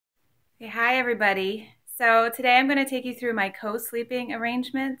Okay, hi everybody. So today I'm going to take you through my co-sleeping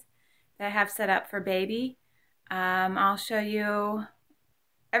arrangement that I have set up for baby. I'll show you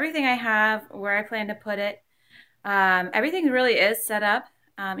everything I have, where I plan to put it. Everything really is set up,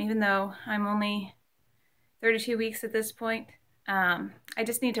 even though I'm only 32 weeks at this point. I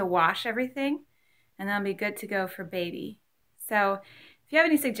just need to wash everything and then I'll be good to go for baby. So if you have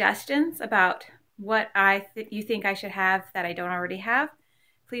any suggestions about what you think I should have that I don't already have,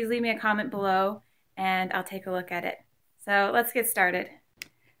 please leave me a comment below and I'll take a look at it. So let's get started.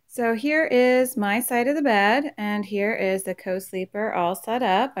 So here is my side of the bed and here is the co-sleeper all set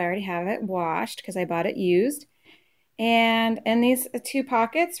up. I already have it washed because I bought it used. And in these two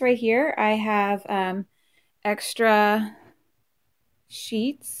pockets right here, I have extra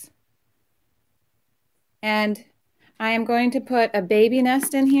sheets. And I am going to put a baby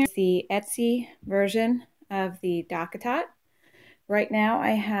nest in here, the Etsy version of the DockATot. Right now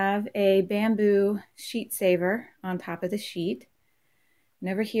I have a bamboo sheet saver on top of the sheet. And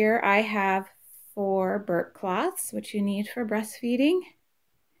over here I have 4 burp cloths, which you need for breastfeeding.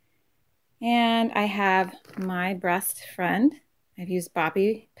 And I have my breast friend. I've used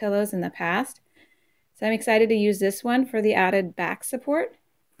Boppy pillows in the past. So I'm excited to use this one for the added back support.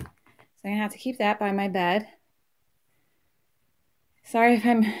 So I'm going to have to keep that by my bed. Sorry if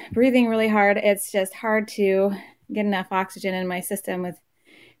I'm breathing really hard. It's just hard to get enough oxygen in my system with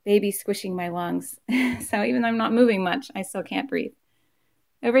baby squishing my lungs. So even though I'm not moving much, I still can't breathe.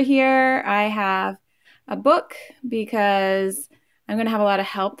 Over here, I have a book because I'm going to have a lot of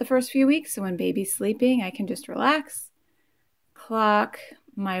help the first few weeks. So when baby's sleeping, I can just relax. Clock,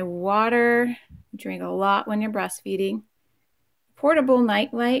 my water, drink a lot when you're breastfeeding. Portable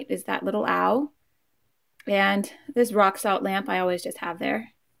night light is that little owl. And this rock salt lamp I always just have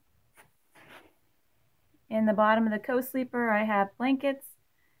there. In the bottom of the co-sleeper, I have blankets.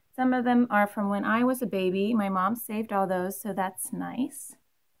 Some of them are from when I was a baby. My mom saved all those, so that's nice.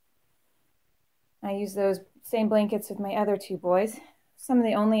 I use those same blankets with my other 2 boys. Some of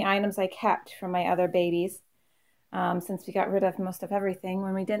the only items I kept from my other babies, since we got rid of most of everything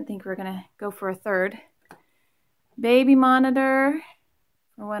when we didn't think we were going to go for a third. Baby monitor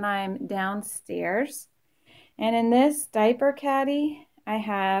for when I'm downstairs. And in this diaper caddy, I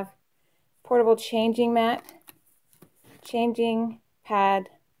have portable changing mat, changing pad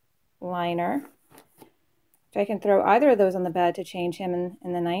liner. So I can throw either of those on the bed to change him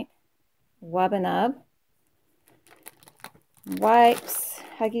in the night. Wub and Ub. Wipes,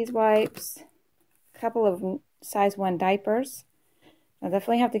 Huggies wipes, a couple of size 1 diapers. I'll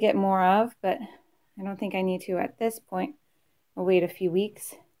definitely have to get more of, but I don't think I need to at this point. I'll wait a few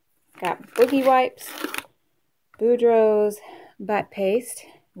weeks. Got boogie wipes, Boudreaux's butt paste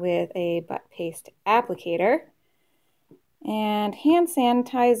with a butt paste applicator, and hand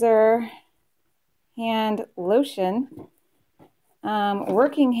sanitizer, hand lotion,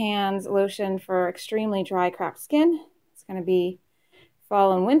 Working Hands lotion for extremely dry, cracked skin. It's going to be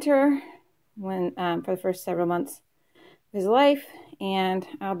fall and winter when for the first several months of his life, and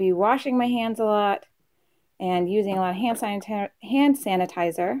I'll be washing my hands a lot and using a lot of hand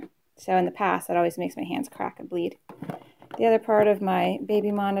sanitizer. So in the past, that always makes my hands crack and bleed. The other part of my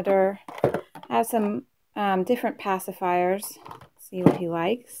baby monitor, I have some different pacifiers. See what he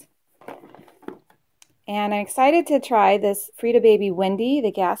likes. And I'm excited to try this Frida Baby Wendy,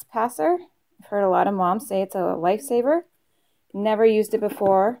 the gas passer. I've heard a lot of moms say it's a lifesaver. Never used it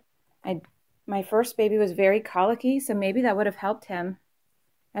before. My first baby was very colicky, so maybe that would have helped him.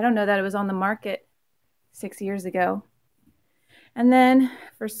 I don't know that it was on the market 6 years ago. And then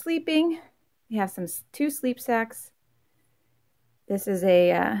for sleeping, we have 2 sleep sacks. This is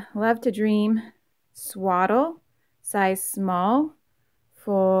a Love to Dream swaddle, size small,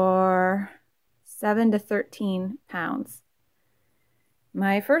 for 7 to 13 pounds.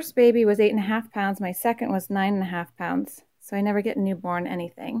 My first baby was 8.5 pounds. My second was 9.5 pounds. So I never get newborn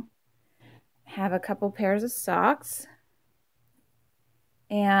anything. I have a couple pairs of socks.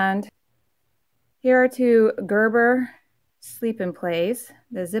 And here are 2 Gerber sleep in plays,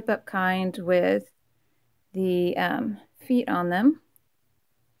 the zip up kind with the feet on them,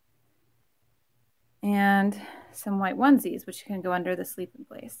 and some white onesies which can go under the sleep in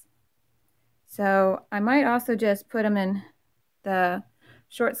place. So I might also just put them in the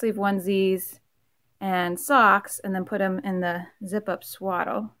short sleeve onesies and socks and then put them in the zip up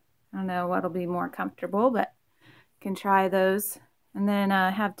swaddle. I don't know what'll be more comfortable, but you can try those. And then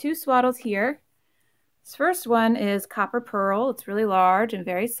I have 2 swaddles here. This first one is copper pearl. It's really large and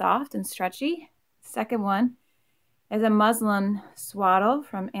very soft and stretchy. Second one is a muslin swaddle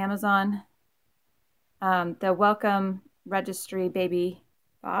from Amazon, the Welcome Registry Baby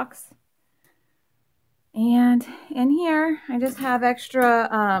box. And in here, I just have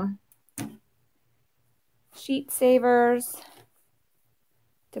extra sheet savers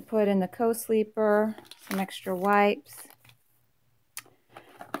to put in the co-sleeper, some extra wipes,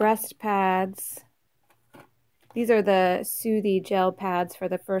 breast pads. These are the Soothy gel pads for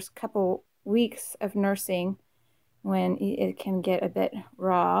the first couple weeks of nursing when it can get a bit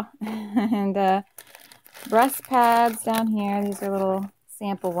raw. And breast pads down here. These are little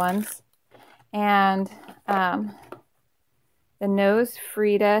sample ones. And the Nose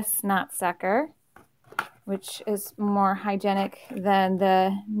Frida snot sucker, which is more hygienic than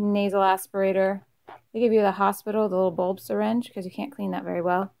the nasal aspirator they give you at the hospital, the little bulb syringe, because you can't clean that very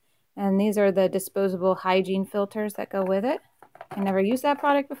well. And these are the disposable hygiene filters that go with it. I never used that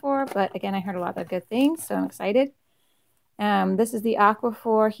product before, but again, I heard a lot of good things, so I'm excited. This is the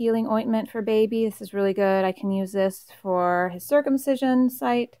Aquaphor Healing Ointment for baby. This is really good. I can use this for his circumcision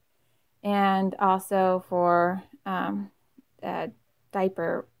site and also for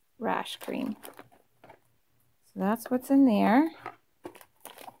diaper rash cream. So that's what's in there.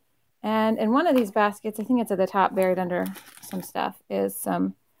 And in one of these baskets, I think it's at the top buried under some stuff, is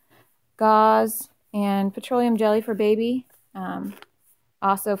some gauze and petroleum jelly for baby.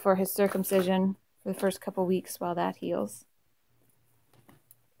 Also for his circumcision for the first couple weeks while that heals.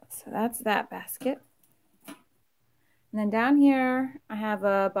 So that's that basket. And then down here, I have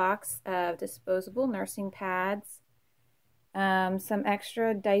a box of disposable nursing pads, some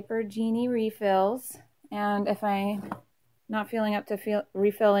extra diaper genie refills, and if I'm not feeling up to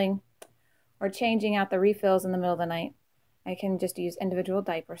refilling or changing out the refills in the middle of the night, I can just use individual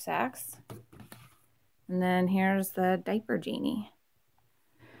diaper sacks. And then here's the diaper genie.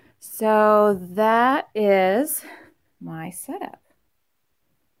 So that is my setup.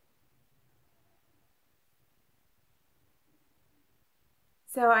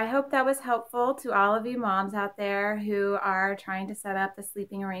 So I hope that was helpful to all of you moms out there who are trying to set up the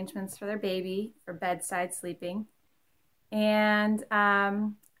sleeping arrangements for their baby for bedside sleeping. And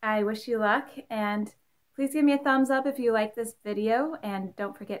I wish you luck, and please give me a thumbs up if you like this video, and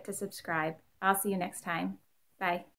don't forget to subscribe. I'll see you next time. Bye.